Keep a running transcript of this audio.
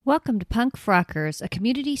Welcome to Punk Frockers, a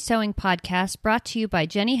community sewing podcast brought to you by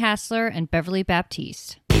Jenny Hassler and Beverly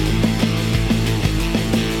Baptiste.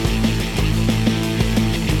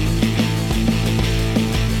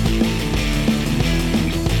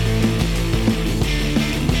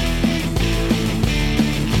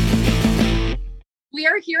 We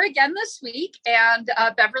are here again this week, and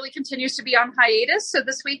Beverly continues to be on hiatus. So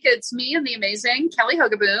this week it's me and the amazing Kelly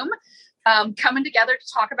Hogaboom coming together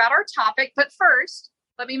to talk about our topic. But first,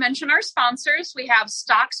 let me mention our sponsors. We have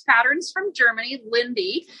Stocks Patterns from Germany.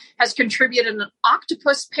 Lindy has contributed an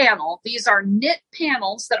octopus panel. These are knit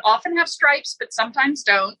panels that often have stripes, but sometimes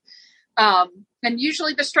don't. And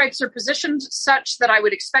usually the stripes are positioned such that I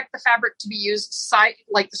would expect the fabric to be used side,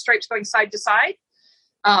 like the stripes going side to side.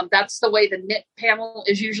 That's the way the knit panel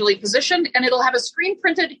is usually positioned, and it'll have a screen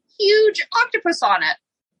printed huge octopus on it.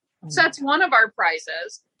 So that's one of our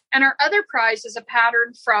prizes. And our other prize is a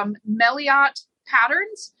pattern from Meliot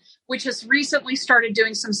Patterns, which has recently started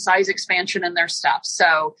doing some size expansion in their stuff.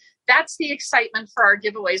 So that's the excitement for our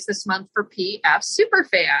giveaways this month for PF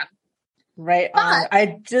Superfan. Right on.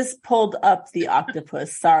 I just pulled up the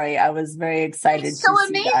octopus. Sorry, I was very excited. It's so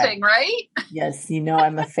amazing, right? Yes, you know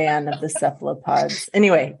I'm a fan of the cephalopods.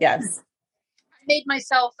 Anyway, yes. I made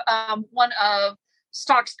myself one of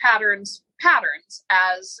Stocks Patterns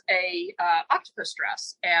as a octopus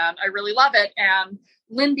dress, and I really love it. And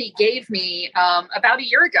Lindy gave me about a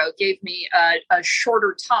year ago a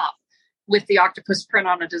shorter top with the octopus print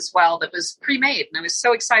on it as well that was pre-made, and I was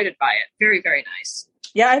so excited by it. Very, very nice.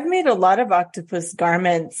 Yeah, I've made a lot of octopus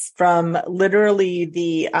garments from literally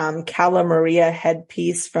the Cala Maria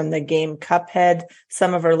headpiece from the game Cuphead.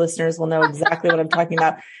 Some of our listeners will know exactly what I'm talking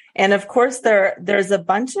about. And of course, there's a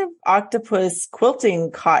bunch of octopus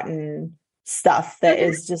quilting cotton stuff that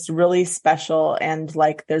is just really special. And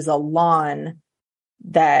like there's a lawn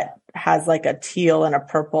that has like a teal and a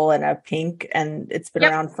purple and a pink, and it's been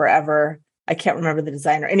around forever. I can't remember the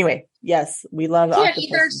designer. Anyway, yes, we love octopus.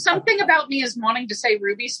 There's something about me is wanting to say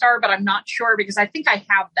Ruby Star, but I'm not sure because I think I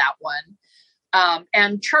have that one.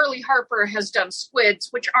 And Charlie Harper has done squids,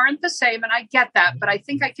 which aren't the same, and I get that, but I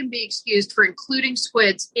think I can be excused for including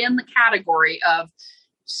squids in the category of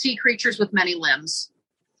sea creatures with many limbs.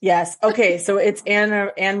 Yes. Okay. So it's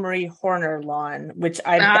Anne Marie Horner lawn, which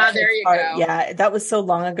I bet there you go. Yeah, that was so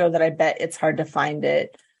long ago that I bet it's hard to find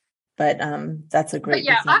it. But that's a great. But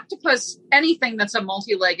yeah, octopus, anything that's a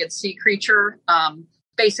multi-legged sea creature,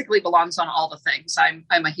 basically belongs on all the things. I'm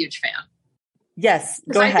a huge fan. Yes,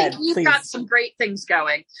 go ahead. I think you've please. got some great things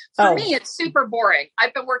going. For me, it's super boring.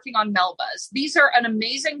 I've been working on Melba's. These are an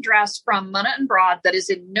amazing dress from Munna and Broad that is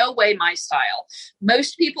in no way my style.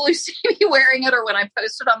 Most people who see me wearing it, or when I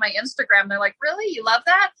post it on my Instagram, they're like, "Really? You love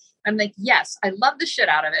that?" I'm like, yes, I love the shit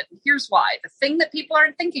out of it. And here's why. The thing that people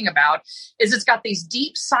aren't thinking about is it's got these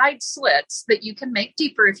deep side slits that you can make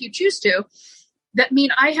deeper if you choose to. That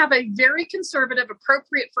mean I have a very conservative,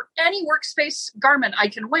 appropriate for any workspace garment I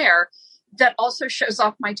can wear that also shows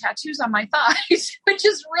off my tattoos on my thighs, which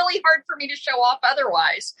is really hard for me to show off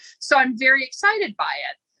otherwise. So I'm very excited by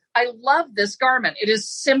it. I love this garment. It is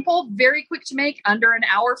simple, very quick to make, under an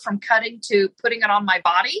hour from cutting to putting it on my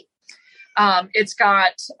body. It's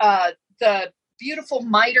got the beautiful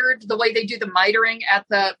mitered, the way they do the mitering at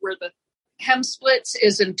where the hem splits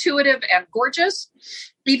is intuitive and gorgeous.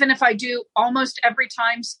 Even if I do almost every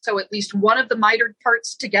time, so at least one of the mitered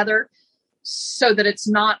parts together so that it's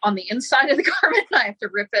not on the inside of the garment, I have to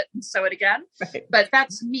rip it and sew it again. Right. But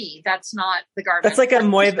that's me. That's not the garment. That's like a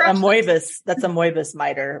Moibus. That's a Moibus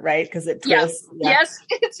miter, right? Because it twists. Yeah. Yes,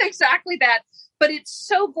 it's exactly that. But it's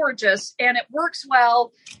so gorgeous, and it works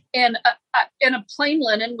well in a plain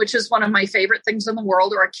linen, which is one of my favorite things in the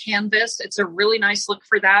world, or a canvas. It's a really nice look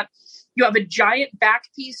for that. You have a giant back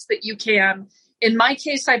piece that you can, in my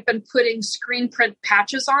case, I've been putting screen print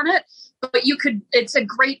patches on it, but it's a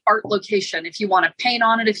great art location. If you want to paint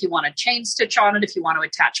on it, if you want to chain stitch on it, if you want to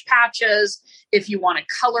attach patches, if you want to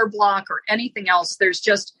color block or anything else, there's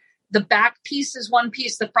just the back piece is one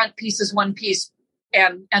piece, the front piece is one piece.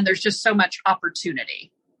 And there's just so much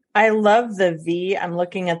opportunity. I love the V. I'm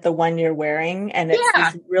looking at the one you're wearing, and it's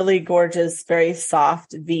this really gorgeous, very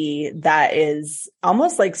soft V that is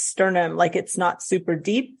almost like sternum. Like it's not super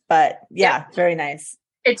deep, but very nice.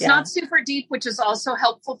 It's not super deep, which is also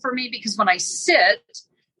helpful for me because when I sit,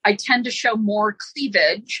 I tend to show more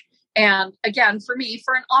cleavage. And again, for me,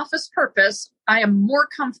 for an office purpose, I am more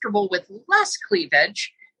comfortable with less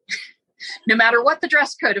cleavage. No matter what the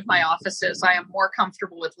dress code of my office is, I am more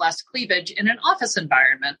comfortable with less cleavage in an office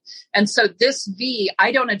environment. And so this V,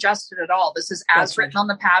 I don't adjust it at all. This is as written on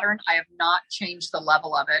the pattern. I have not changed the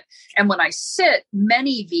level of it. And when I sit,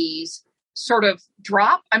 many Vs sort of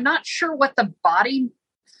drop. I'm not sure what the body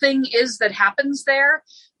thing is that happens there,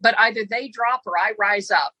 but either they drop or I rise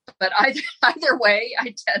up. But either way,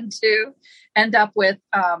 I tend to end up with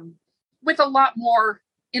a lot more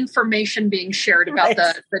information being shared about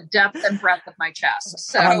the depth and breadth of my chest.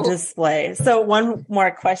 So on display. So one more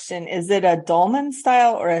question. Is it a dolman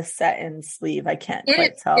style or a set-in sleeve? I can't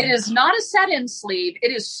quite tell. It is not a set-in sleeve.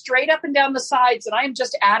 It is straight up and down the sides, and I am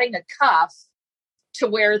just adding a cuff to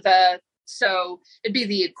where so it'd be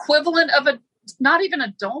the equivalent of not even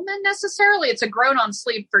a dolman necessarily. It's a grown-on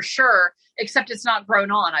sleeve for sure, except it's not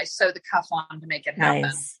grown on. I sew the cuff on to make it happen.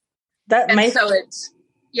 Nice.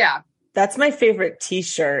 That's my favorite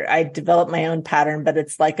t-shirt. I developed my own pattern, but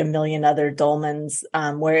it's like a million other dolmans,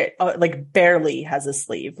 where it like barely has a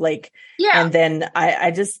sleeve. And then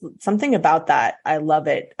I just, something about that. I love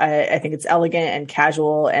it. I think it's elegant and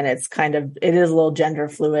casual, and it is a little gender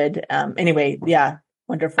fluid. Anyway, yeah.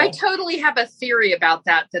 Wonderful. I totally have a theory about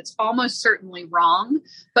that that's almost certainly wrong.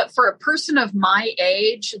 But for a person of my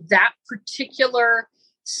age, that particular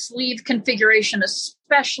sleeve configuration,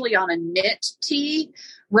 especially on a knit tee,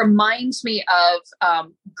 reminds me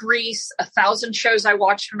of Grease, 1,000 shows I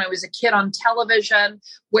watched when I was a kid on television,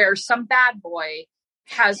 where some bad boy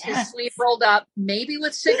has his sleeve rolled up, maybe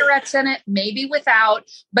with cigarettes in it, maybe without,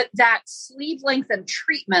 but that sleeve length and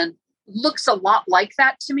treatment looks a lot like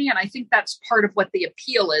that to me. And I think that's part of what the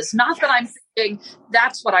appeal is. Not that I'm thinking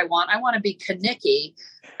that's what I want. I want to be Kanicki.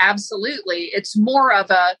 Absolutely. It's more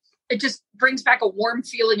of it just brings back a warm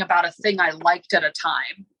feeling about a thing I liked at a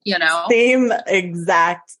time, Same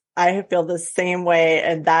exact. I feel the same way.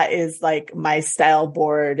 And that is like my style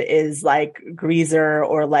board is like Greaser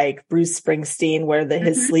or like Bruce Springsteen, where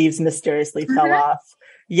his sleeves mysteriously fell off.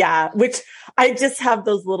 Yeah, which I just have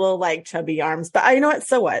those little like chubby arms, but I know what,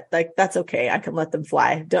 so what? Like, that's okay. I can let them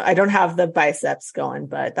fly. I don't have the biceps going,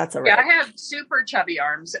 but that's all right. Yeah, I have super chubby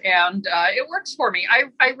arms, and it works for me.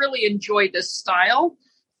 I really enjoy this style,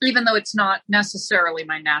 even though it's not necessarily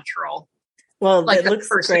my natural. Well, it looks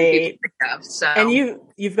great. So. And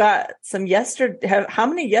you've got some how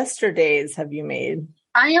many yesterdays have you made?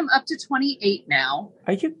 I am up to 28 now.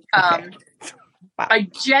 Are you? Okay. I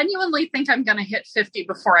genuinely think I'm going to hit 50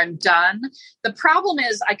 before I'm done. The problem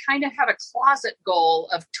is I kind of have a closet goal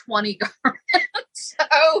of 20 garments.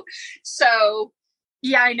 So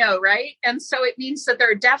yeah, I know, right? And so it means that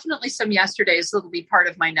there are definitely some yesterdays that will be part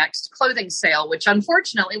of my next clothing sale, which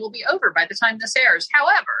unfortunately will be over by the time this airs.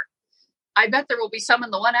 However, I bet there will be some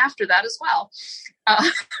in the one after that as well,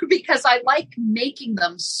 because I like making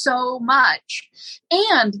them so much.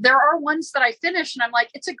 And there are ones that I finish and I'm like,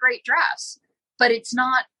 it's a great dress, but it's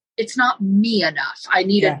not me enough. I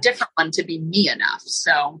need a different one to be me enough.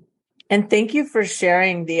 So, and thank you for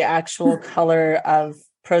sharing the actual color of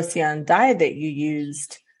Procyon dye that you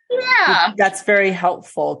used. Yeah, that's very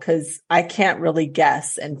helpful because I can't really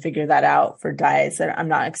guess and figure that out for dyes. I'm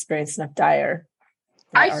not experienced enough dyer.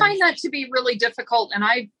 I find that to be really difficult, and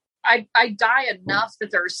I dye enough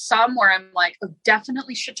that there's some where I'm like, oh,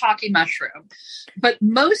 definitely shiitake mushroom, but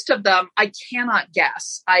most of them I cannot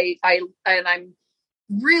guess. And I'm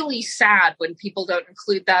really sad when people don't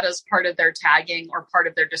include that as part of their tagging or part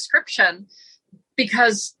of their description,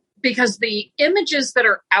 because the images that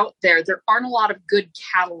are out there aren't a lot of good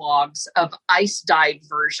catalogs of ice dyed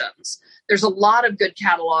versions. There's a lot of good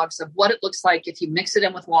catalogs of what it looks like if you mix it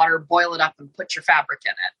in with water, boil it up, and put your fabric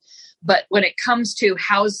in it. But when it comes to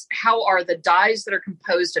how are the dyes that are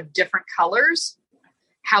composed of different colors,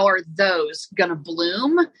 how are those going to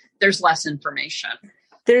bloom? There's less information.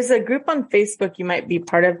 There's a group on Facebook you might be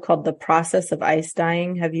part of called The Process of Ice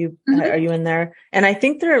Dyeing. Are you in there? And I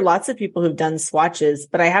think there are lots of people who've done swatches,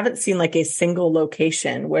 but I haven't seen like a single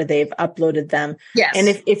location where they've uploaded them. Yes. And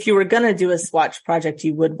if you were going to do a swatch project,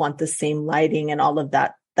 you would want the same lighting and all of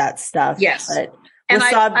that stuff. Yes. But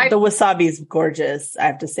the wasabi is gorgeous. I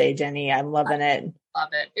have to say, Jenny, I'm loving it. Love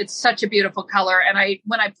it. It's such a beautiful color. And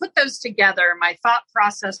when I put those together, my thought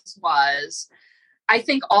process was, I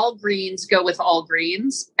think all greens go with all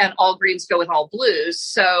greens and all greens go with all blues.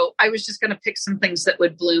 So I was just going to pick some things that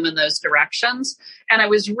would bloom in those directions. And I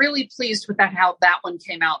was really pleased with how that one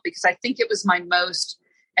came out, because I think it was my most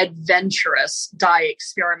adventurous dye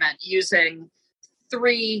experiment, using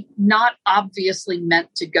 3 not obviously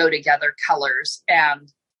meant to go together colors and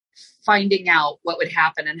finding out what would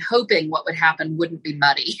happen and hoping what would happen wouldn't be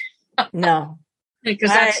muddy. No.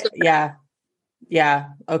 Because yeah.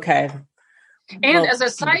 Okay. And as a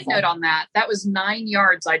side note on that was 9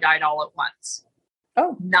 yards I dyed all at once.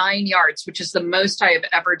 Oh, 9 yards, which is the most I have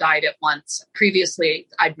ever dyed at once. Previously,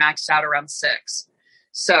 I'd maxed out around 6.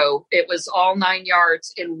 So it was all 9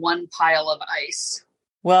 yards in one pile of ice.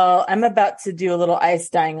 Well, I'm about to do a little ice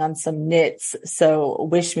dyeing on some knits. So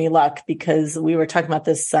wish me luck, because we were talking about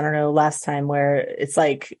this, I don't know, last time, where it's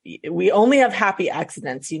like, we only have happy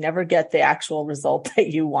accidents. You never get the actual result that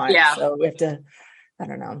you want. Yeah. So we have to, I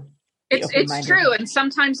don't know. It's true. And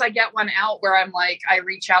sometimes I get one out where I'm like, I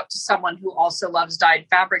reach out to someone who also loves dyed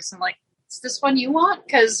fabrics. I'm like, is this one you want?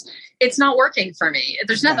 Because it's not working for me.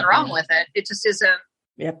 There's nothing wrong with it. It just isn't.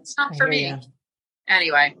 Yep. It's not for me.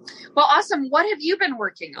 Anyway, well, awesome. What have you been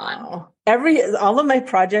working on? All of my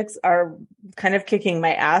projects are kind of kicking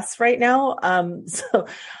my ass right now. So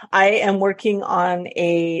I am working on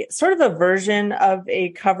a sort of a version of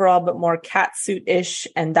a coverall, but more catsuit-ish.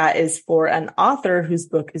 And that is for an author whose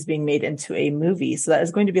book is being made into a movie. So that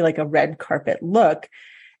is going to be like a red carpet look.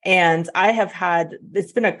 And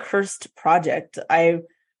it's been a cursed project.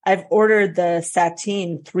 I've ordered the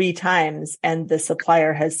sateen 3 times and the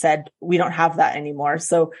supplier has said, we don't have that anymore.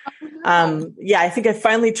 So, I think I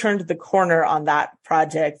finally turned the corner on that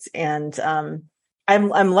project, and,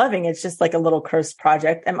 I'm loving it. It's just like a little cursed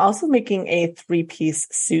project. I'm also making a 3-piece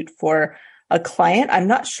suit for a client. I'm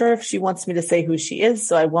not sure if she wants me to say who she is,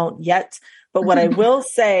 so I won't yet. But what I will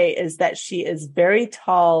say is that she is very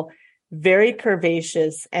tall, very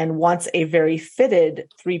curvaceous, and wants a very fitted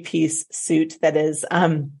 3-piece suit that is,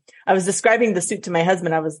 I was describing the suit to my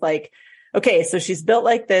husband. I was like, okay, so she's built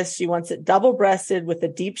like this. She wants it double-breasted with a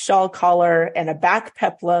deep shawl collar and a back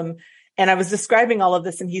peplum. And I was describing all of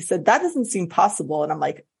this, and he said, that doesn't seem possible. And I'm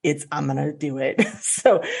like, I'm going to do it.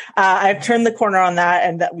 So I've turned the corner on that,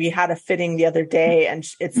 and that we had a fitting the other day, and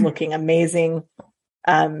it's looking amazing.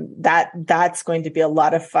 That's going to be a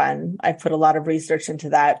lot of fun. I put a lot of research into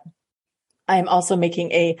that. I'm also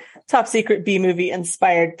making a Top Secret B-movie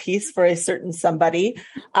inspired piece for a certain somebody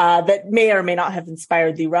that may or may not have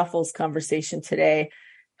inspired the Ruffles conversation today.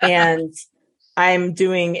 And I'm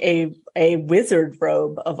doing a wizard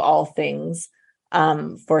robe of all things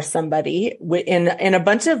for somebody in a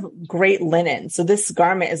bunch of great linen. So this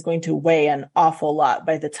garment is going to weigh an awful lot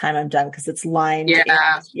by the time I'm done, because it's lined.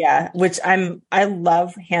 Which I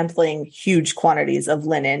love handling huge quantities of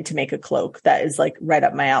linen to make a cloak. That is like right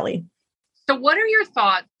up my alley. So what are your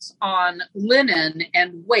thoughts on linen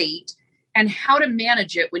and weight and how to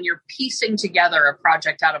manage it when you're piecing together a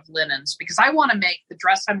project out of linens? Because I want to make the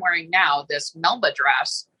dress I'm wearing now, this Melba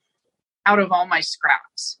dress, out of all my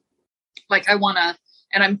scraps. Like and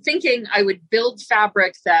I'm thinking I would build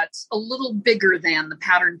fabric that's a little bigger than the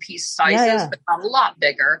pattern piece sizes, but not a lot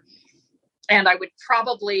bigger. And I would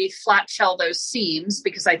probably flat shell those seams,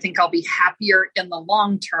 because I think I'll be happier in the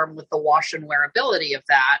long term with the wash and wearability of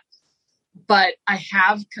that. But I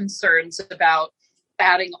have concerns about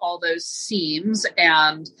adding all those seams,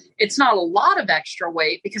 and it's not a lot of extra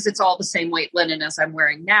weight because it's all the same weight linen as I'm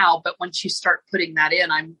wearing now. But once you start putting that in,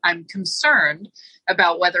 I'm concerned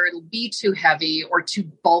about whether it'll be too heavy or too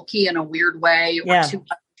bulky in a weird way, or too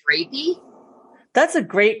drapey. That's a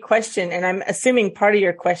great question. And I'm assuming part of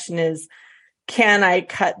your question is, can I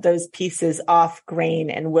cut those pieces off grain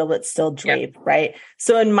and will it still drape? Yep. Right.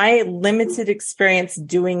 So in my limited experience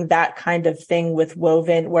doing that kind of thing with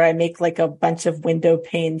woven, where I make like a bunch of window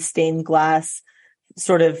pane stained glass,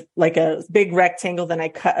 sort of like a big rectangle, then I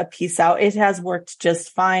cut a piece out, it has worked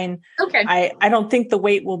just fine. Okay. I don't think the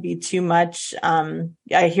weight will be too much.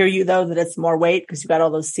 I hear you though, that it's more weight because you've got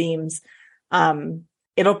all those seams.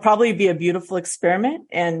 It'll probably be a beautiful experiment.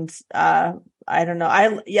 And, I don't know.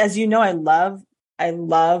 As you know, I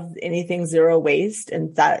love anything zero waste,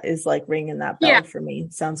 and that is like ringing that bell for me.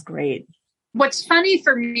 Sounds great. What's funny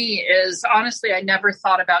for me is, honestly, I never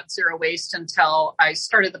thought about zero waste until I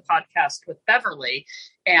started the podcast with Beverly.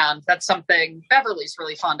 And that's something Beverly's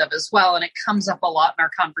really fond of as well. And it comes up a lot in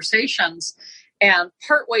our conversations. And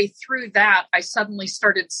partway through that, I suddenly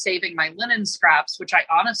started saving my linen scraps, which I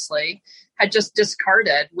honestly had just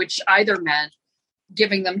discarded, which either meant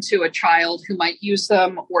giving them to a child who might use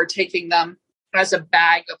them, or taking them as a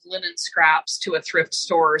bag of linen scraps to a thrift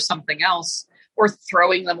store or something else, or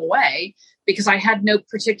throwing them away because I had no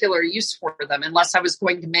particular use for them unless I was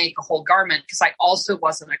going to make a whole garment, because I also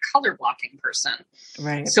wasn't a color blocking person.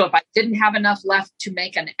 Right. So if I didn't have enough left to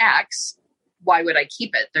make an X, why would I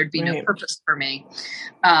keep it? There'd be no purpose for me.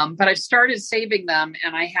 But I've started saving them,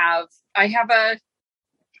 and I have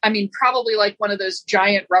probably like one of those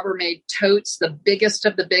giant Rubbermaid totes, the biggest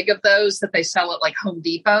of the big of those that they sell at like Home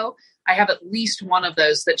Depot. I have at least one of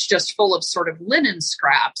those that's just full of sort of linen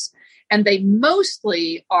scraps, and they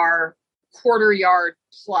mostly are quarter yard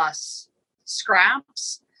plus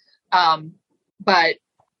scraps.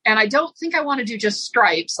 And I don't think I want to do just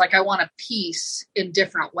stripes. Like I want a piece in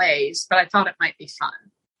different ways, but I thought it might be fun.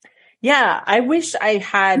 Yeah, I wish I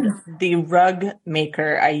had the rug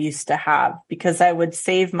maker I used to have, because I would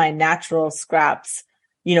save my natural scraps,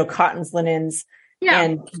 cottons, linens, Yeah.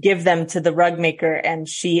 and give them to the rug maker. And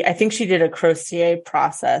I think she did a crochet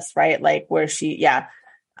process, right? Like where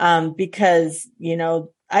because,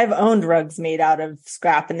 I've owned rugs made out of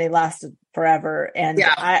scrap and they lasted forever. And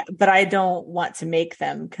but I don't want to make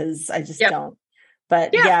them because I just don't.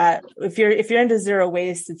 But if you're into zero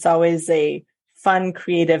waste, it's always a fun,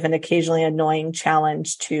 creative, and occasionally annoying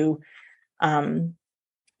challenge to,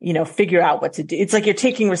 figure out what to do. It's like you're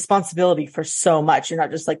taking responsibility for so much. You're not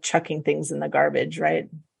just like chucking things in the garbage, right?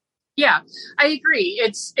 Yeah, I agree.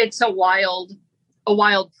 It's a wild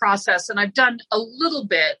process. And I've done a little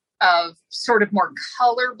bit of sort of more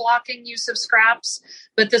color blocking use of scraps,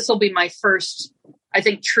 but this will be my first, I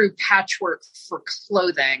think, true patchwork for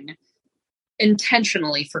clothing.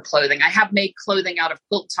 Intentionally for clothing. I have made clothing out of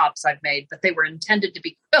quilt tops I've made, but they were intended to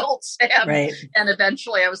be quilts. And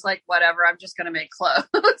eventually I was like, whatever, I'm just going to make clothes.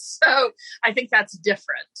 So I think that's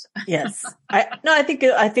different. Yes. I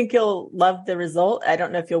think you'll love the result. I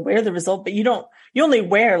don't know if you'll wear the result, but you only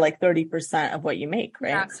wear like 30% of what you make, right?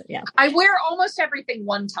 Yeah. So, yeah. I wear almost everything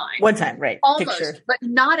one time. Right. Almost, Picture. but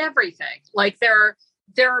not everything. Like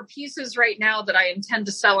there are pieces right now that I intend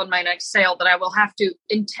to sell in my next sale that I will have to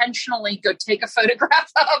intentionally go take a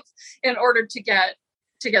photograph of in order to get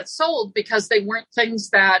sold, because they weren't things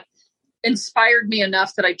that inspired me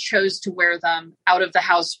enough that I chose to wear them out of the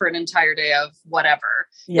house for an entire day of whatever,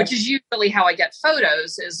 which is usually how I get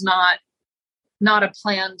photos, is not a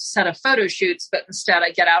planned set of photo shoots, but instead I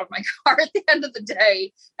get out of my car at the end of the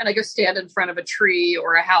day and I go stand in front of a tree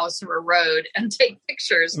or a house or a road and take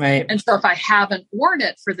pictures. Right. And so if I haven't worn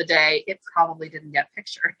it for the day, it probably didn't get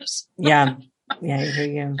pictures. Yeah. Yeah, I hear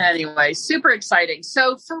you. Anyway, super exciting.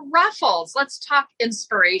 So for ruffles, let's talk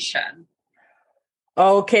inspiration.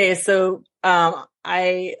 Okay. So,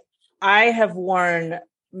 I have worn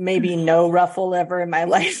maybe no ruffle ever in my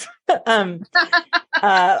life.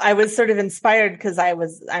 I was sort of inspired because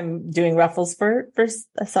I'm doing ruffles for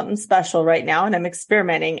something special right now, and I'm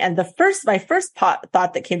experimenting. And my first thought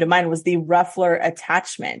that came to mind was the ruffler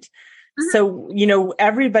attachment. Mm-hmm. So,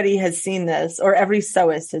 everybody has seen this, or every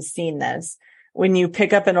sewist has seen this. When you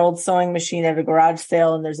pick up an old sewing machine at a garage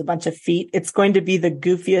sale and there's a bunch of feet, it's going to be the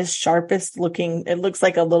goofiest, sharpest looking. It looks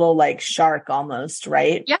like a little like shark almost,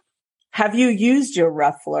 right? Yeah. Have you used your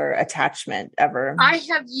ruffler attachment ever? I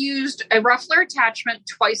have used a ruffler attachment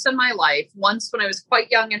twice in my life. Once when I was quite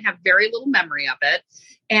young and have very little memory of it.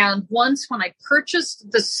 And once when I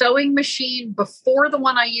purchased the sewing machine before the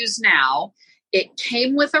one I use now, it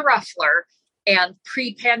came with a ruffler. And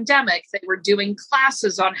pre-pandemic, they were doing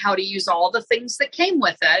classes on how to use all the things that came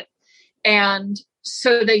with it. And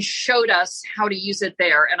so they showed us how to use it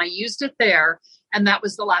there. And I used it there. And that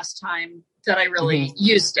was the last time that I really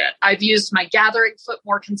used it. I've used my gathering foot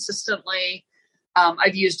more consistently.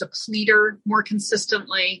 I've used a pleater more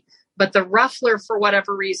consistently, but the ruffler, for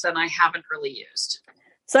whatever reason, I haven't really used.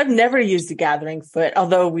 So I've never used a gathering foot,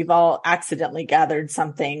 although we've all accidentally gathered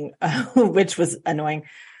something, which was annoying.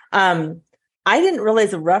 I didn't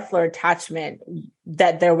realize a ruffler attachment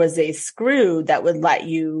that there was a screw that would let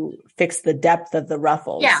you fix the depth of the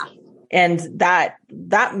ruffles. Yeah. And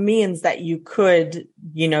that means that you could,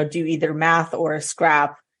 do either math or a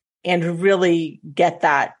scrap and really get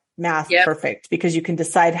that math perfect, because you can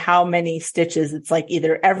decide how many stitches. It's like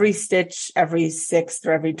either every stitch, every 6th,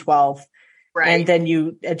 or every 12th. Right. And then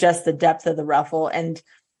you adjust the depth of the ruffle. And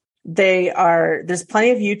there's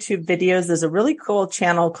plenty of YouTube videos. There's a really cool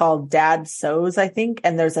channel called Dad Sews, I think.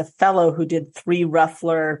 And there's a fellow who did 3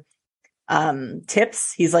 ruffler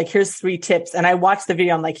tips. He's like, here's 3 tips. And I watched the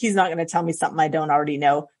video. I'm like, he's not going to tell me something I don't already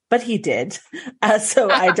know, but he did.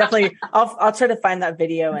 So I definitely, I'll try to find that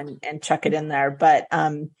video and chuck it in there. But,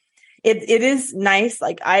 it is nice.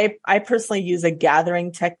 Like I personally use a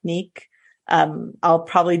gathering technique. I'll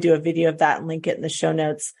probably do a video of that and link it in the show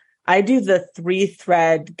notes. I do the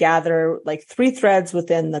 3-thread gather, like 3 threads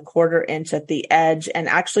within the 1/4 inch at the edge, and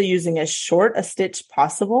actually using as short a stitch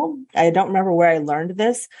possible. I don't remember where I learned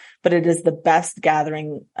this, but it is the best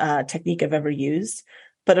gathering technique I've ever used.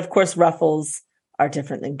 But of course, ruffles are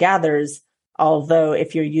different than gathers. Although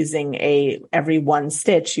if you're using every 1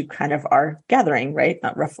 stitch, you kind of are gathering, right?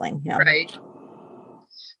 Not ruffling. Yeah.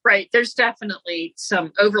 Right. There's definitely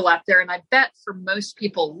some overlap there. And I bet for most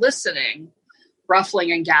people listening,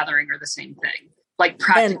 ruffling and gathering are the same thing. Like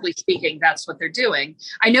practically speaking, that's what they're doing.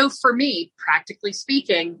 I know for me, practically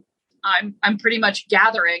speaking, I'm pretty much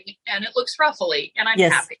gathering and it looks ruffly and I'm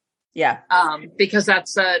happy. Yeah. Because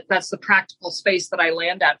that's the practical space that I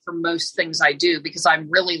land at for most things I do, because I'm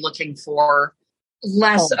really looking for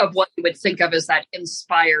less of what you would think of as that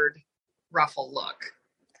inspired ruffle look.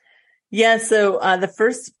 Yeah. So the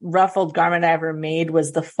first ruffled garment I ever made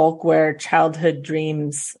was the Folkwear Childhood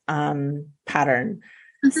Dreams pattern.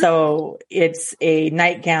 So it's a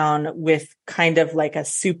nightgown with kind of like a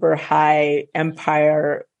super high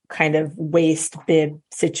empire kind of waist bib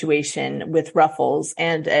situation with ruffles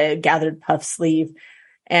and a gathered puff sleeve.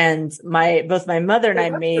 And both my mother and I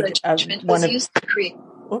made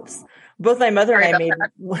both my mother and I made,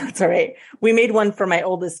 it's all right. We made one for my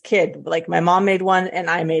oldest kid. Like my mom made one and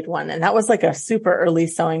I made one. And that was like a super early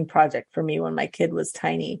sewing project for me when my kid was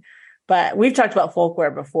tiny. But we've talked about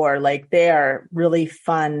Folkwear before. Like they are really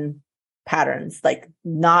fun patterns, like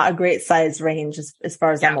not a great size range as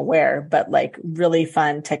far as I'm aware, but like really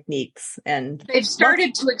fun techniques. And they've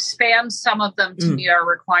started to expand some of them to meet our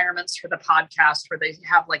requirements for the podcast, where they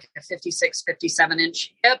have like a 56, 57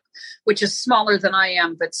 inch hip, which is smaller than I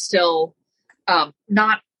am, but still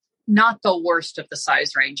not the worst of the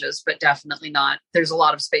size ranges, but definitely not. There's a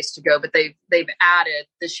lot of space to go, but they've added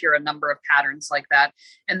this year a number of patterns like that.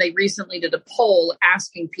 And they recently did a poll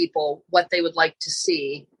asking people what they would like to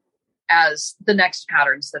see as the next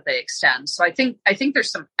patterns that they extend. So I think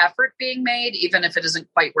there's some effort being made, even if it isn't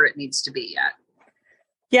quite where it needs to be yet.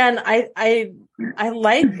 Yeah. And I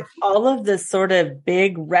like all of the sort of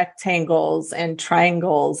big rectangles and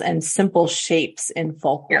triangles and simple shapes in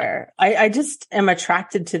Folkwear. Yeah. I just am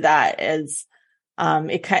attracted to that as,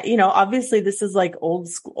 obviously this is like old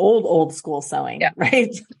school sewing,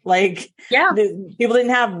 right? Like people didn't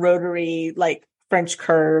have rotary, like French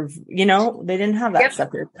curve, they didn't have that stuff.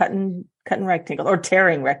 They're cutting rectangles or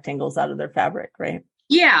tearing rectangles out of their fabric, right?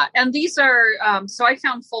 Yeah. And these are, so I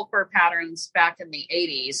found Folkwear patterns back in the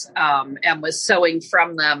 80s and was sewing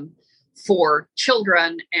from them for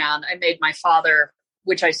children. And I made my father,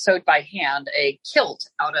 which I sewed by hand, a kilt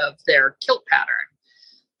out of their kilt pattern.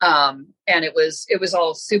 And it was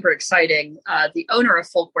all super exciting. The owner of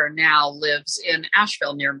Folkwear now lives in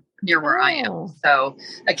Asheville near where I am. So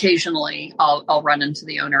occasionally I'll run into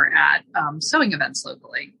the owner at sewing events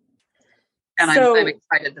locally. And I'm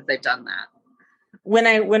excited that they've done that. When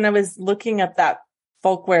I was looking up that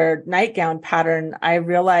Folkwear nightgown pattern, I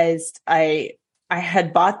realized I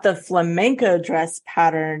had bought the flamenco dress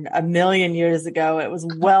pattern a million years ago. It was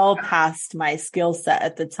well past my skill set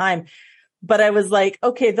at the time, but I was like,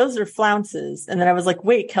 okay, those are flounces. And then I was like,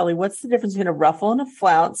 wait, Kelly, what's the difference between a ruffle and a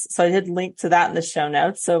flounce? So I did link to that in the show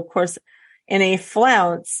notes. So of course, in a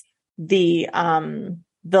flounce,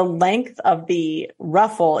 the length of the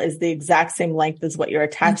ruffle is the exact same length as what you're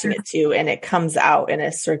attaching it to, and it comes out in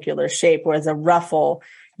a circular shape. Whereas a ruffle,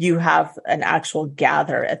 you have an actual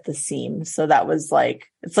gather at the seam. So that was like,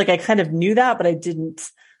 it's like I kind of knew that, but I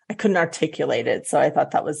couldn't articulate it. So I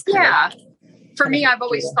thought that was for me, I've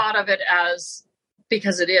always thought of it as,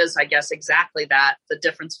 because it is, I guess, exactly that, the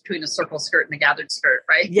difference between a circle skirt and a gathered skirt,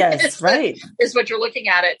 right? Yes, right. Is what you're looking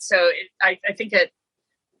at it. So I think,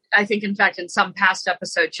 in fact, in some past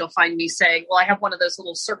episodes, you'll find me saying, well, I have one of those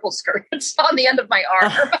little circle skirts on the end of my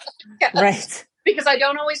arm. Right. Because I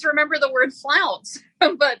don't always remember the word flounce.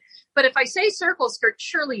 But if I say circle skirt,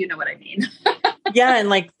 surely you know what I mean. Yeah. And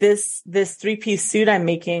like this 3-piece suit I'm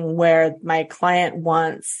making where my client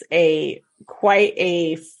wants quite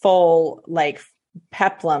a full, like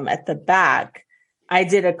peplum at the back, I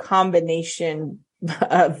did a combination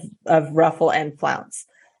of ruffle and flounce.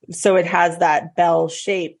 So it has that bell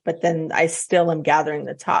shape, but then I still am gathering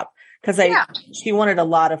the top because she wanted a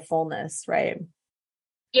lot of fullness, right?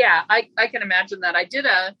 Yeah, I can imagine that. I did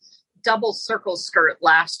a double circle skirt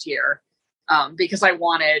last year because I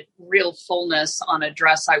wanted real fullness on a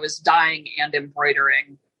dress I was dyeing and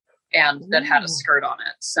embroidering, and that had a skirt on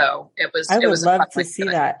it. So it was. I would love to see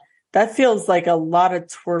that. That feels like a lot of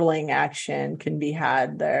twirling action can be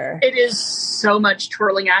had there. It is so much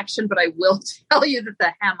twirling action, but I will tell you that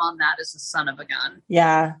the hem on that is a son of a gun.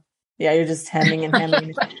 Yeah. Yeah, you're just hemming and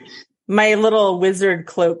hemming. My little wizard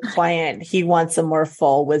cloak client, he wants a more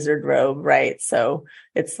full wizard robe, right? So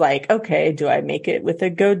it's like, okay, do I make it with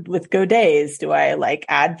godets? Do I like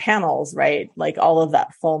add panels, right? Like all of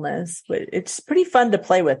that fullness. But it's pretty fun to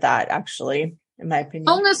play with that, actually. In my opinion.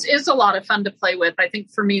 Fullness is a lot of fun to play with. I think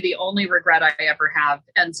for me, the only regret I ever have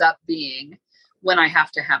ends up being when I have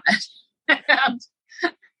to hem it. And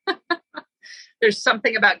there's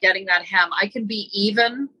something about getting that hem. I can be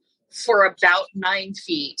even for about 9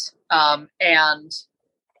 feet. And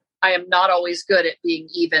I am not always good at being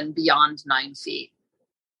even beyond 9 feet.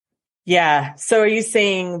 Yeah. So are you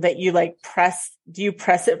saying that you do you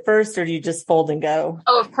press it first or do you just fold and go?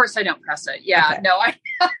 Oh, of course I don't press it. Yeah, okay. No,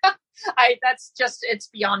 It's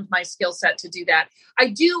beyond my skill set to do that. I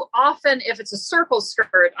do often, if it's a circle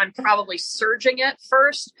skirt, I'm probably serging it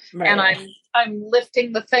first, right. And I'm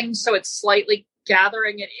lifting the thing so it's slightly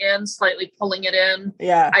gathering it in, slightly pulling it in.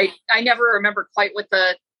 Yeah. I never remember quite what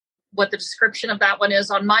the description of that one is.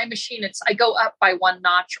 On my machine, I go up by 1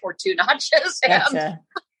 notch or 2 notches. Gotcha.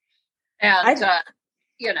 And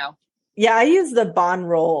Yeah, I use the bond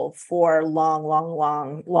roll for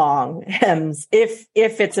long hems. If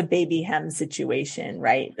it's a baby hem situation,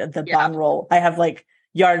 right? The bond roll, I have like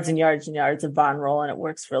yards and yards and yards of bond roll, and it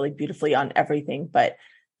works really beautifully on everything. But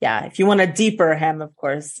yeah, if you want a deeper hem, of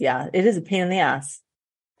course, yeah, it is a pain in the ass.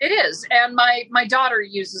 It is. And my daughter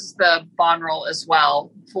uses the bond roll as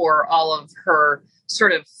well for all of her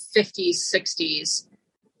sort of 50s, 60s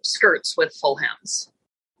skirts with full hems.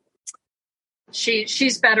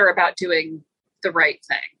 She's better about doing the right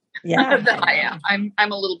thing than I am.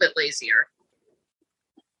 I'm a little bit lazier.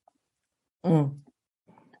 Well,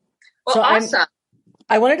 so awesome.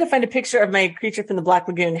 I wanted to find a picture of my Creature from the Black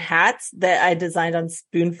Lagoon hats that I designed on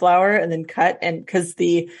Spoonflower and then cut, and because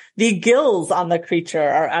the gills on the creature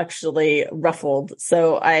are actually ruffled,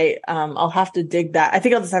 so I'll have to dig that. I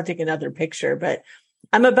think I'll just have to take another picture, but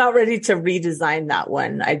I'm about ready to redesign that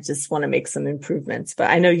one. I just want to make some improvements, but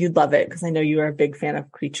I know you'd love it because I know you are a big fan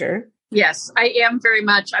of Creature. Yes, I am very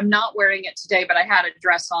much. I'm not wearing it today, but I had a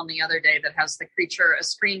dress on the other day that has the creature, a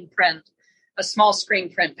small screen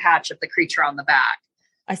print patch of the creature on the back.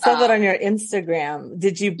 I saw that on your Instagram.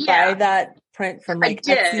 Did you buy that print from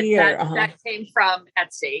Etsy? That came from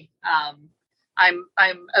Etsy. I'm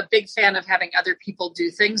a big fan of having other people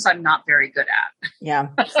do things I'm not very good at. Yeah.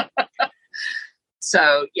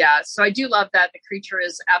 So I do love that. The creature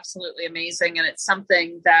is absolutely amazing. And it's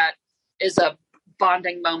something that is a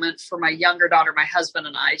bonding moment for my younger daughter, my husband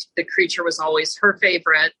and I. The creature was always her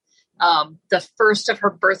favorite. The first of her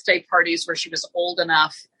birthday parties where she was old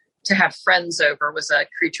enough to have friends over was a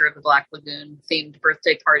Creature of the Black Lagoon themed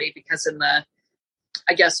birthday party, because in the,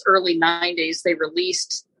 I guess, early 90s, they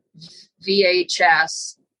released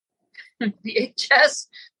VHS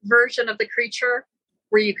version of the creature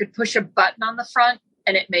where you could push a button on the front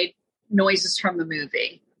and it made noises from the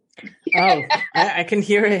movie. Oh, I can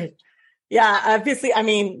hear it. Yeah, obviously. I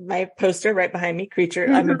mean, my poster right behind me,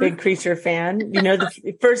 Creature. I'm a big Creature fan. You know,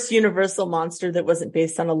 the first Universal monster that wasn't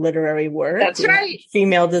based on a literary work. That's right.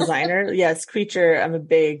 Female designer. Yes, Creature. I'm a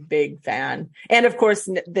big, big fan. And of course,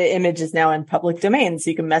 the image is now in public domain, so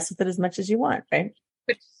you can mess with it as much as you want, right?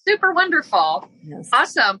 It's super wonderful. Yes.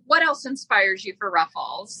 Awesome. What else inspires you for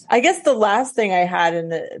ruffles? I guess the last thing I had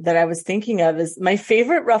that I was thinking of is my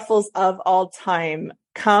favorite ruffles of all time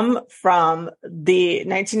come from the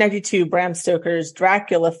 1992 Bram Stoker's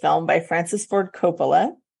Dracula film by Francis Ford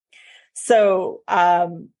Coppola. So, Aiko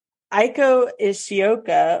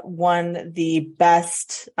Ishioka won the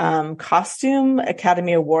Best Costume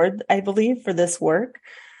Academy Award, I believe, for this work.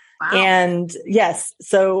 Wow. And yes,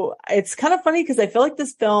 so it's kind of funny because I feel like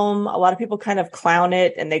this film, a lot of people kind of clown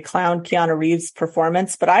it and they clown Keanu Reeves'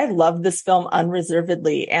 performance, but I love this film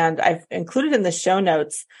unreservedly. And I've included in the show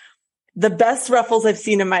notes the best ruffles I've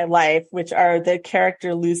seen in my life, which are the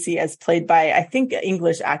character Lucy as played by, I think,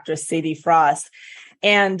 English actress Sadie Frost.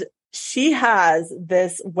 And she has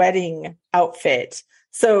this wedding outfit.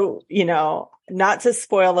 So, you know, not to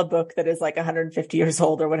spoil a book that is like 150 years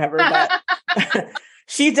old or whatever, but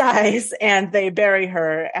she dies and they bury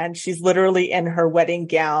her and she's literally in her wedding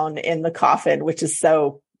gown in the coffin, which is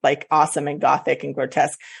so like awesome and gothic and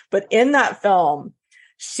grotesque. But in that film,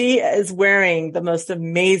 she is wearing the most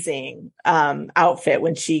amazing outfit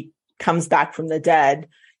when she comes back from the dead.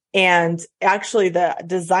 And actually the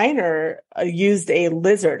designer used a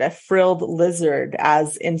frilled lizard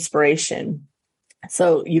as inspiration.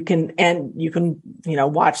 So you can, you know,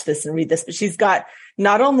 watch this and read this, but she's got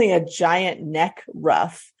not only a giant neck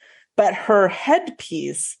ruff, but her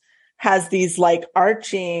headpiece has these like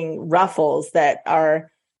arching ruffles that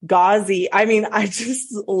are gauzy. I mean, I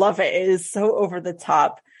just love it. It is so over the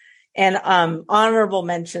top. And honorable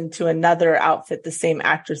mention to another outfit the same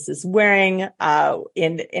actress is wearing, and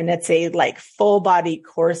it's a like full body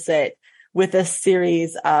corset with a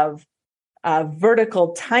series of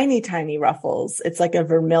vertical tiny ruffles. It's like a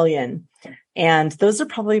vermilion. And those are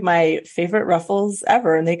probably my favorite ruffles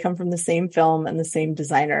ever. And they come from the same film and the same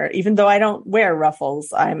designer. Even though I don't wear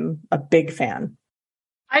ruffles, I'm a big fan.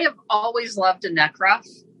 I have always loved a neck ruff.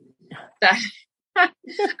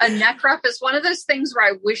 A neck ruff is one of those things where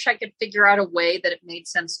I wish I could figure out a way that it made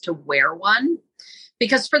sense to wear one,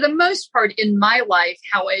 Because for the most part in my life,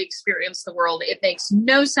 how I experience the world, it makes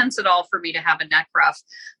no sense at all for me to have a neck ruff,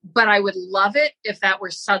 but I would love it if that were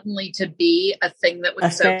suddenly to be a thing that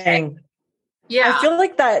was okay. Yeah. I feel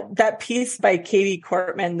like that piece by Katie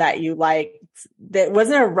Cortman that you liked, that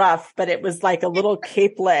wasn't a ruff, but it was like a little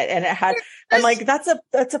capelet, and it had, and like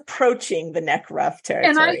that's approaching the neck ruff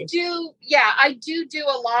territory. And I do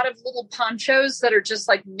a lot of little ponchos that are just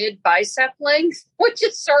like mid bicep length, which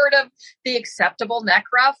is sort of the acceptable neck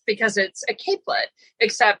ruff because it's a capelet,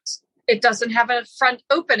 except it doesn't have a front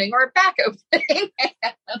opening or a back opening.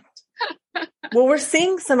 Well, we're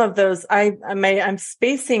seeing some of those. I'm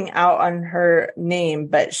spacing out on her name,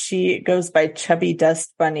 but she goes by Chubby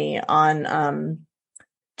Dust Bunny on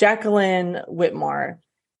Jacqueline Whitmore.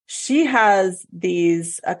 She has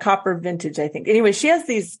these copper vintage, I think. Anyway, she has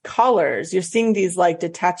these collars. You're seeing these like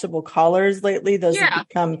detachable collars lately. Those have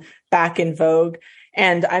become back in vogue.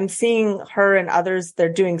 And I'm seeing her and others, they're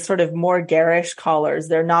doing sort of more garish collars.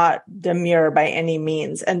 They're not demure by any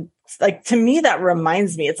means. And like, to me, that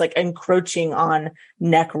reminds me, it's like encroaching on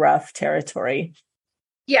neck ruff territory.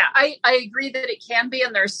 Yeah, I agree that it can be.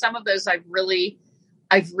 And there's some of those I've really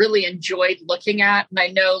enjoyed looking at. And I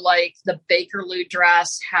know like the Bakerloo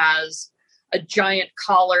dress has a giant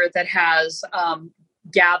collar that has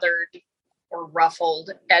gathered or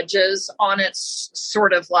ruffled edges on it,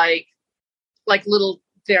 sort of like little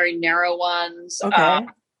very narrow ones. Okay.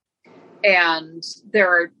 And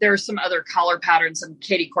there are some other collar patterns, and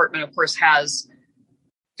Katie Cortman, of course, has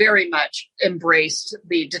very much embraced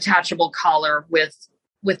the detachable collar with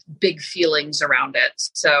big feelings around it.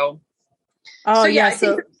 So I think there's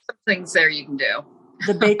some things there you can do.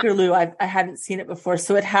 The Bakerloo, I hadn't seen it before.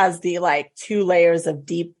 So it has the like 2 layers of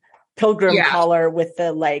deep pilgrim collar with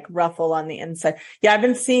the like ruffle on the inside. Yeah, I've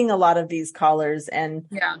been seeing a lot of these collars, and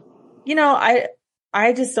you know,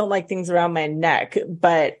 I just don't like things around my neck,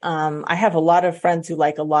 but I have a lot of friends who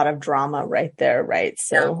like a lot of drama right there, right?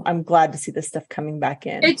 So I'm glad to see this stuff coming back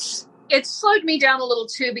in. It's slowed me down a little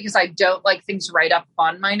too, because I don't like things right up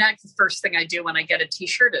on my neck. The first thing I do when I get a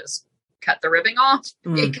t-shirt is cut the ribbing off,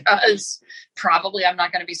 because probably I'm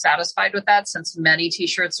not going to be satisfied with that, since many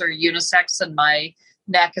t-shirts are unisex and my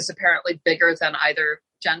neck is apparently bigger than either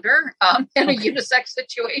gender in a unisex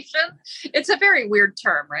situation. It's a very weird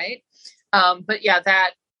term, right? But yeah,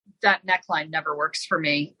 that neckline never works for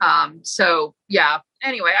me. So yeah,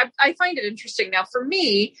 anyway, I find it interesting. Now for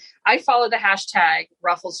me, I follow the hashtag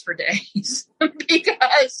Ruffles for Days because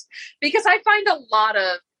I find a lot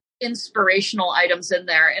of inspirational items in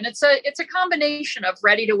there. And it's a combination of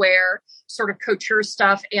ready to wear sort of couture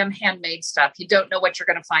stuff and handmade stuff. You don't know what you're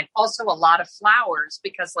going to find. Also a lot of flowers,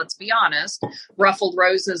 because let's be honest, ruffled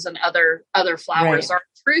roses and other flowers are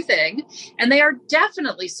a true thing. And they are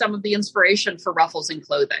definitely some of the inspiration for ruffles in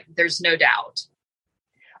clothing. There's no doubt.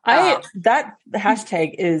 That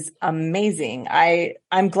hashtag is amazing.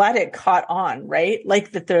 I'm glad it caught on, right?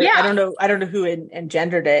 Like that I don't know who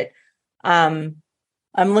engendered it.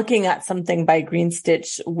 I'm looking at something by Green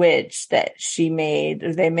Stitch Witch that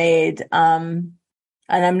they made, and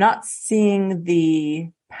I'm not seeing the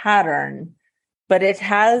pattern, but it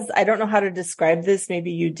has, I don't know how to describe this.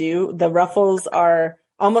 Maybe you do. The ruffles are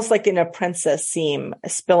almost like in a princess seam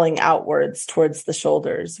spilling outwards towards the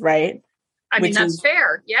shoulders, right? I mean, that's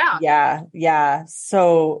fair. Yeah. Yeah. Yeah.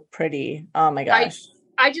 So pretty. Oh my gosh.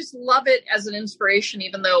 I just love it as an inspiration,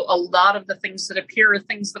 even though a lot of the things that appear are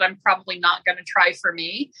things that I'm probably not going to try for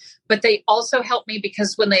me, but they also help me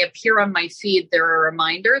because when they appear on my feed, they're a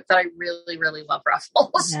reminder that I really, really love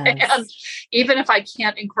ruffles. Yes. And even if I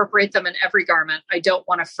can't incorporate them in every garment, I don't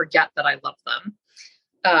want to forget that I love them.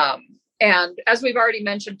 And as we've already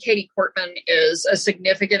mentioned, Katie Cortman is a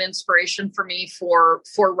significant inspiration for me for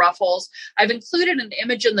ruffles. I've included an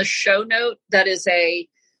image in the show note that is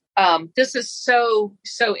this is so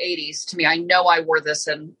 80s to me. I know I wore this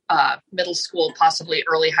in middle school, possibly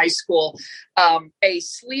early high school. A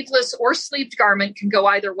sleeveless or sleeved garment can go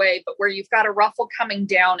either way, but where you've got a ruffle coming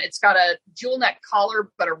down, it's got a jewel neck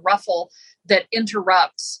collar, but a ruffle that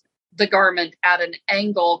interrupts the garment at an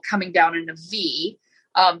angle coming down in a V.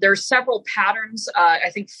 There are several patterns. I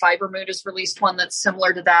think Fiber Mood has released one that's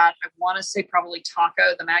similar to that. I want to say probably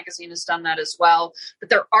Taco, the magazine, has done that as well. But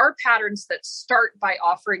there are patterns that start by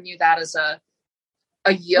offering you that as a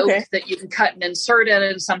yoke that you can cut and insert in,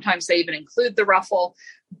 and sometimes they even include the ruffle.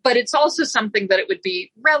 But it's also something that it would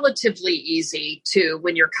be relatively easy to,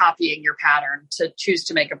 when you're copying your pattern, to choose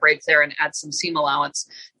to make a break there and add some seam allowance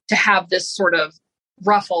to have this sort of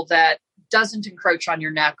ruffle that doesn't encroach on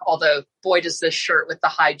your neck, although boy does this shirt with the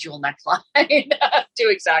high jewel neckline do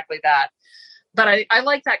exactly that. But I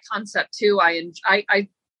like that concept too. I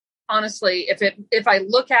honestly, if I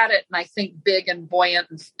look at it and I think big and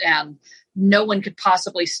buoyant and no one could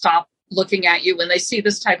possibly stop looking at you when they see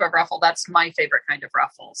this type of ruffle, that's my favorite kind of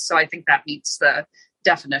ruffle. So I think that meets the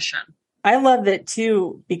definition. I love it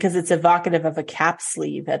too, because it's evocative of a cap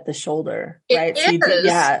sleeve at the shoulder, right? It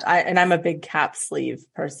is. And I'm a big cap sleeve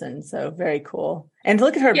person. So very cool. And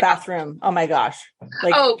look at her bathroom. Oh my gosh.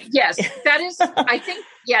 Like, oh yes, that is, I think,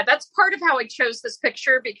 that's part of how I chose this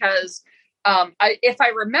picture, because if I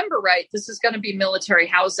remember right, this is going to be military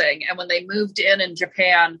housing. And when they moved in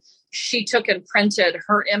Japan, she took and printed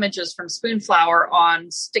her images from Spoonflower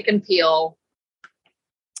on stick and peel,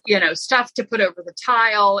 stuff to put over the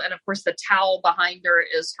tile. And of course, the towel behind her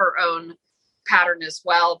is her own pattern as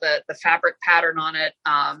well, the fabric pattern on it.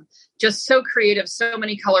 Just so creative, so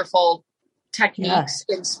many colorful techniques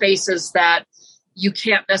in spaces that you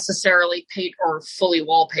can't necessarily paint or fully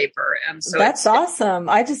wallpaper. And so that's awesome.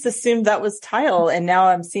 I just assumed that was tile, and now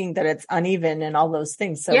I'm seeing that it's uneven and all those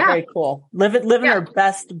things. So very cool. Living her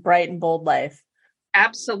best, bright and bold life.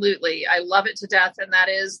 Absolutely. I love it to death. And that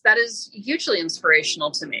is hugely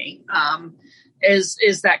inspirational to me,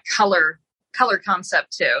 is that color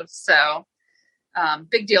concept too. So,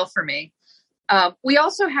 big deal for me. We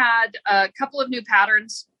also had a couple of new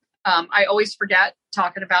patterns. I always forget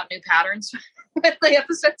talking about new patterns when the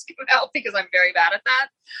episodes come out, because I'm very bad at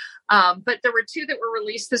that. But there were two that were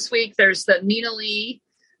released this week. There's the Nina Lee,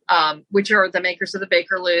 which are the makers of the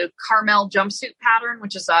Bakerloo Carmel jumpsuit pattern,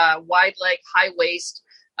 which is a wide leg, high waist,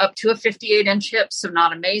 up to a 58-inch hip. So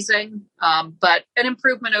not amazing, but an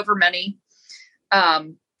improvement over many.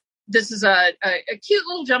 This is a cute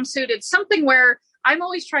little jumpsuit. It's something where I'm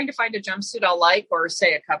always trying to find a jumpsuit I'll like, or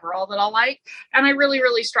say a coverall that I'll like. And I really,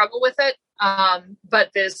 really struggle with it.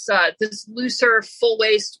 But this looser full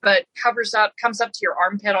waist, but comes up to your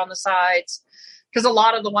armpit on the sides. Because a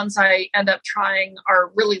lot of the ones I end up trying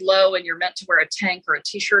are really low and you're meant to wear a tank or a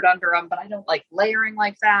t-shirt under them, but I don't like layering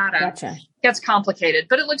like that. Gotcha. It gets complicated,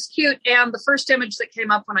 but it looks cute. And the first image that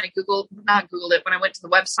came up when I when I went to the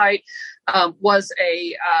website, was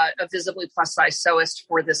a visibly plus size sewist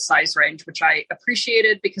for this size range, which I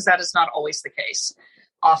appreciated, because that is not always the case.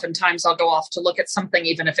 Oftentimes I'll go off to look at something,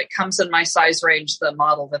 even if it comes in my size range, the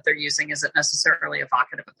model that they're using isn't necessarily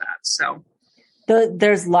evocative of that. So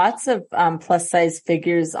there's lots of plus size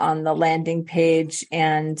figures on the landing page,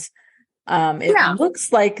 and it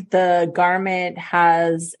looks like the garment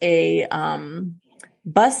has a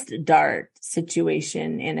bust dart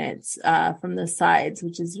situation in it from the sides,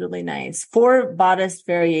 which is really nice. 4 bodice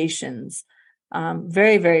variations,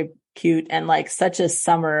 very, very cute, and like such a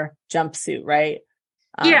summer jumpsuit, right?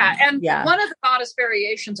 One of the bodice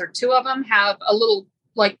variations, or 2 of them, have a little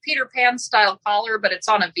like Peter Pan style collar, but it's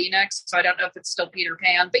on a V-neck, so I don't know if it's still Peter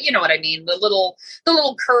Pan, but you know what I mean, the little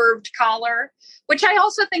curved collar, which I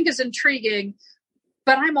also think is intriguing.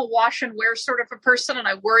 But I'm a wash and wear sort of a person, and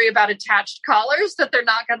I worry about attached collars, that they're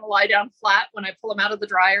not going to lie down flat when I pull them out of the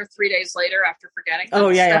dryer 3 days later after forgetting them. Oh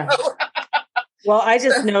yeah. Well, I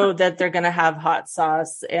just know that they're going to have hot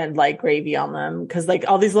sauce and like gravy on them, because like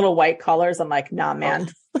all these little white collars, I'm like, nah, man.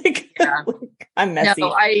 I'm messy.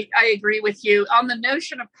 No, I agree with you on the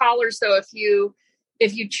notion of collars, though.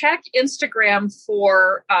 If you check Instagram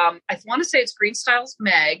for, I want to say it's Green Styles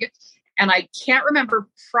Meg, and I can't remember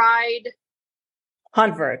Pride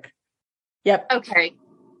Handwerk. Yep. Okay.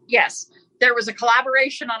 Yes. There was a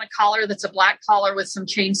collaboration on a collar that's a black collar with some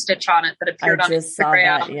chain stitch on it that appeared on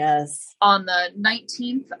Instagram. Yes. On the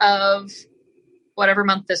 19th of whatever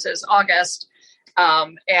month this is, August.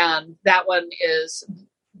 And that one is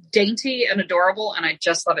dainty and adorable, and I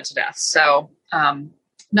just love it to death. So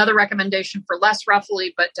another recommendation for less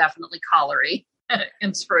ruffly, but definitely collary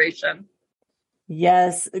inspiration.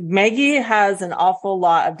 Yes. Maggie has an awful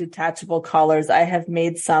lot of detachable collars. I have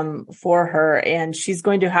made some for her, and she's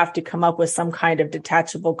going to have to come up with some kind of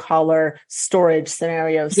detachable collar storage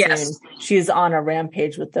scenario soon. Yes. She's on a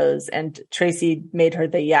rampage with those, and Tracy made her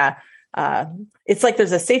it's like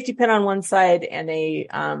there's a safety pin on one side and a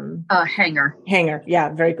hanger. Yeah.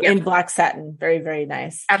 Very good. Yep. In black satin. Very, very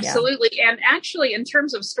nice. Absolutely. Yeah. And actually, in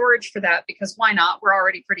terms of storage for that, because why not? We're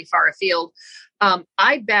already pretty far afield.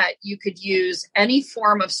 I bet you could use any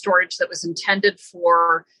form of storage that was intended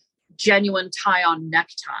for genuine tie-on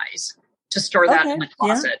neckties to store that in the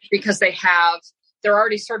closet, because they're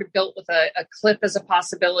already sort of built with a clip as a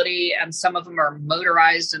possibility, and some of them are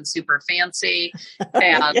motorized and super fancy.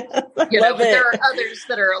 And, but there are others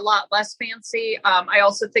that are a lot less fancy. I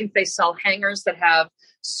also think they sell hangers that have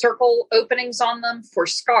circle openings on them for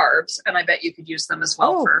scarves, and I bet you could use them as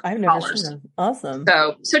well for I've collars. never seen them. Awesome.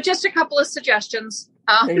 So just a couple of suggestions.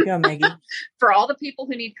 There you go, Maggie. For all the people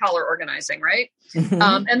who need collar organizing, right?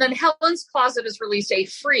 And then Helen's Closet has released a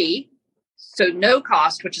free, so no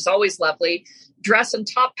cost, which is always lovely, dress and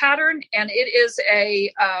top pattern. And it is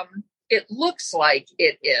it looks like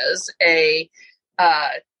it is a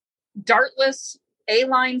dartless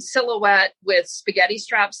A-line silhouette with spaghetti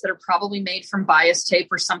straps that are probably made from bias tape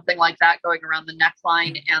or something like that going around the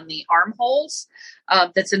neckline and the armholes.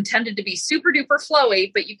 That's intended to be super duper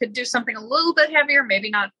flowy, but you could do something a little bit heavier, maybe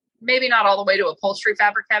not all the way to upholstery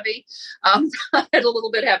fabric heavy, but a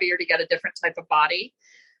little bit heavier to get a different type of body.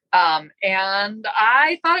 And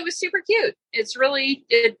I thought it was super cute.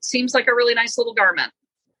 It seems like a really nice little garment.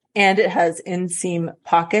 And it has inseam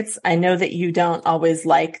pockets. I know that you don't always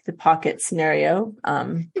like the pocket scenario.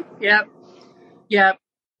 Yep.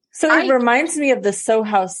 So it reminds me of the Sew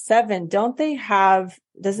House 7.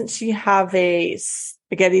 Doesn't she have a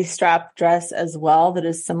spaghetti strap dress as well that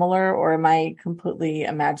is similar, or am I completely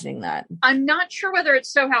imagining that? I'm not sure whether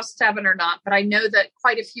it's Sew House 7 or not, but I know that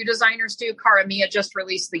quite a few designers do. Cara Mia just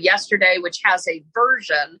released the Yesterday, which has a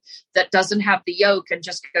version that doesn't have the yoke and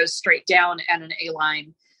just goes straight down and an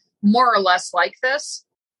A-line, more or less like this,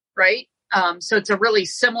 right? So it's a really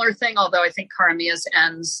similar thing, although I think Cara Mia's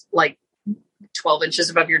ends like 12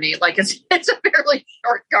 inches above your knee. Like it's a fairly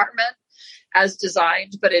short garment as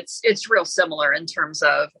designed, but it's real similar in terms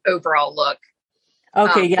of overall look.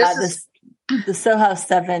 Okay. The Sew House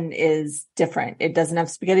 7 is different. It doesn't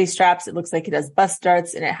have spaghetti straps. It looks like it has bust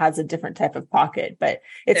darts and it has a different type of pocket, but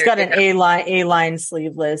it's got an A-line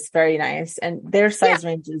sleeveless, very nice. And their size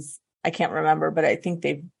range is, I can't remember, but I think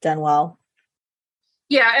they've done well.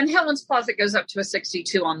 Yeah. And Helen's Closet goes up to a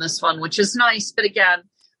 62 on this one, which is nice. But again,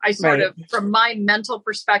 I sort of, from my mental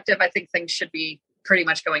perspective, I think things should be pretty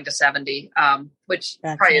much going to 70, which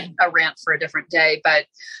probably a rant for a different day. But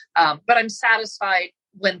I'm satisfied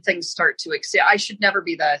when things start to exceed. I should never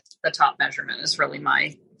be the top measurement is really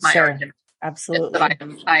my argument. Absolutely. That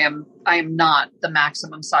I am not the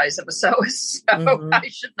maximum size of a sewist, so I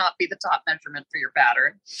should not be the top measurement for your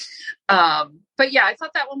pattern. But yeah, I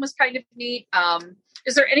thought that one was kind of neat.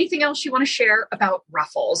 Is there anything else you want to share about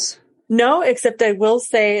ruffles? No, except I will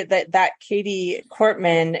say that Katie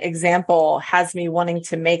Cortman example has me wanting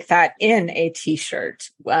to make that in a t-shirt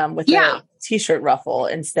with a t-shirt ruffle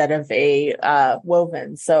instead of a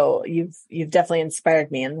woven. So you've definitely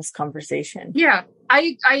inspired me in this conversation. Yeah,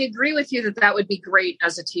 I agree with you that would be great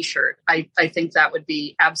as a t-shirt. I think that would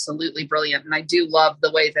be absolutely brilliant. And I do love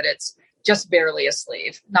the way that it's just barely a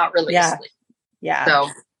sleeve, not really a sleeve. Yeah.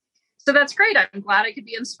 So that's great. I'm glad I could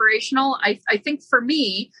be inspirational. I think for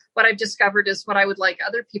me, what I've discovered is what I would like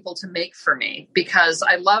other people to make for me, because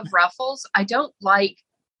I love ruffles. I don't like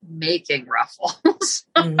making ruffles,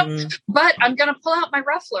 but I'm going to pull out my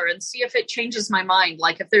ruffler and see if it changes my mind.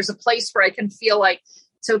 Like if there's a place where I can feel like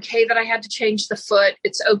it's okay that I had to change the foot.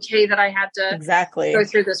 It's okay that I had to go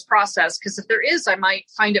through this process. Because if there is, I might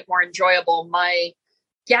find it more enjoyable. My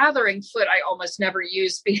gathering foot, I almost never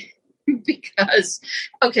use because,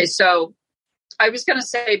 so I was going to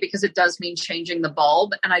say because it does mean changing the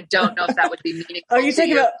bulb, and I don't know if that would be meaningful. Are you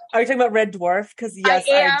talking about Red Dwarf? Because yes,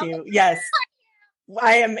 I do. Yes,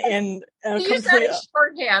 I am in. Use that as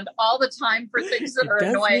shorthand all the time for things that are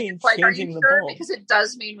annoying. It's like, are you sure? Because it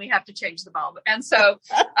does mean we have to change the bulb, and so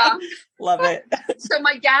love it. So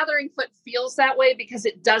my gathering foot feels that way because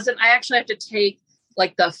it doesn't. I actually have to take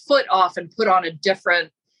like the foot off and put on a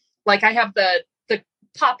different. Like I have the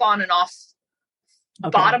pop on and off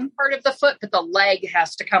bottom part of the foot, but the leg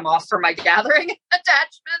has to come off for my gathering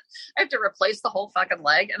attachment. I have to replace the whole fucking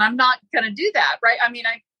leg, and I'm not going to do that, right? I mean,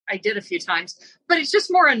 I did a few times, but it's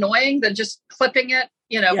just more annoying than just clipping it,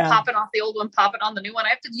 popping off the old one, popping on the new one. I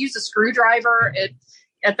have to use a screwdriver.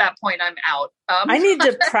 At that point, I'm out. I need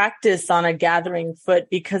to practice on a gathering foot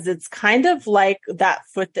because it's kind of like that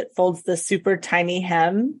foot that folds the super tiny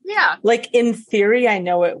hem. Yeah. Like in theory, I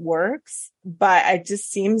know it works, but it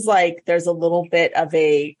just seems like there's a little bit of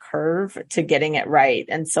a curve to getting it right.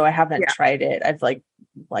 And so I haven't tried it. I've like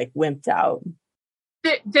wimped out.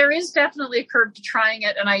 There is definitely a curve to trying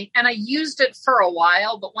it. And I used it for a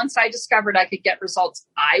while, but once I discovered I could get results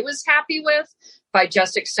I was happy with by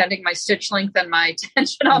just extending my stitch length and my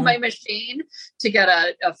tension on my machine to get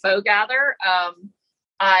a faux gather,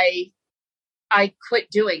 I quit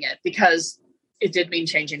doing it because it did mean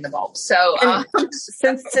changing the bulb. So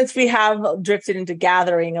since we have drifted into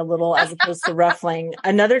gathering a little as opposed to ruffling,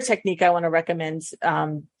 another technique I want to recommend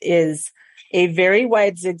is a very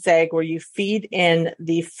wide zigzag where you feed in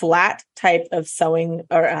the flat type of sewing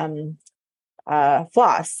or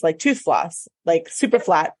floss, like tooth floss, like super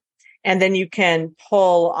flat. And then you can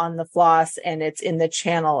pull on the floss and it's in the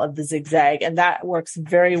channel of the zigzag. And that works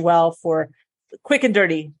very well for quick and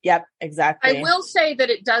dirty. Yep, exactly. I will say that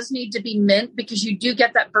it does need to be mint because you do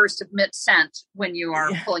get that burst of mint scent when you are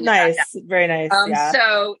pulling it back out. Very nice.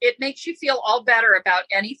 So it makes you feel all better about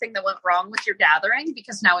anything that went wrong with your gathering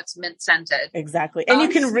because now it's mint scented. Exactly. And you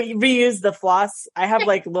can reuse the floss. I have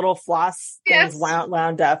like little floss things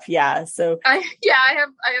wound up. Yeah. So I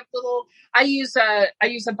have little, I use a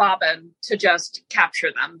bobbin to just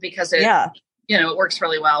capture them because it works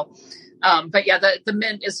really well. But yeah, the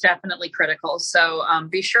mint is definitely critical. So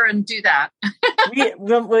be sure and do that.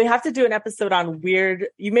 we have to do an episode on weird,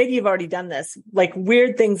 you've already done this, like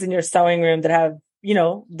weird things in your sewing room that have,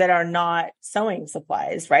 that are not sewing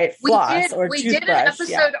supplies, right? Floss or toothbrush. We did an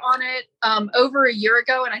episode on it over a year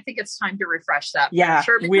ago, and I think it's time to refresh that. Yeah,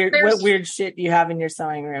 sure, what weird shit do you have in your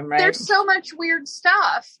sewing room, right? There's so much weird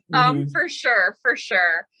stuff, for sure.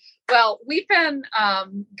 Well, we've been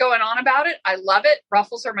going on about it. I love it.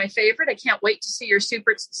 Ruffles are my favorite. I can't wait to see your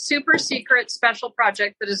super secret special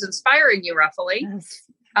project that is inspiring you, Ruffly. Yes.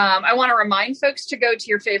 I want to remind folks to go to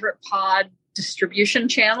your favorite pod distribution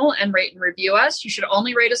channel and rate and review us. You should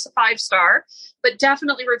only rate us a 5-star, but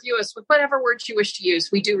definitely review us with whatever words you wish to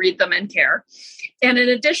use. We do read them and care. And in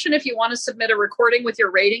addition, if you want to submit a recording with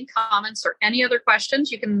your rating, comments, or any other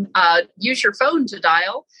questions, you can use your phone to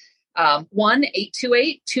dial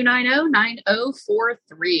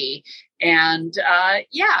 1-828-290-9043. And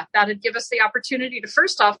that'd give us the opportunity to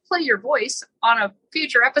first off play your voice on a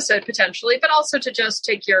future episode potentially, but also to just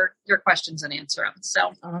take your questions and answer them.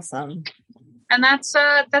 So awesome. And that's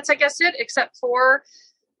I guess it, except for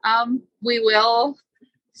we will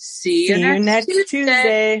see you next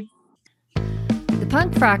Tuesday. The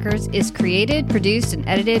Punk Frockers is created, produced, and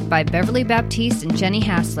edited by Beverly Baptiste and Jenny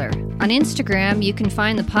Hassler. On Instagram, you can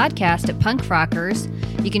find the podcast at Punk Frockers.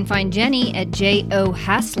 You can find Jenny at J.O.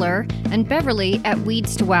 Hassler and Beverly at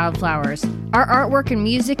Weeds to Wildflowers. Our artwork and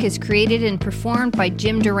music is created and performed by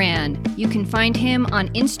Jim Durand. You can find him on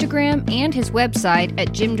Instagram and his website at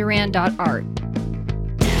jimdurand.art.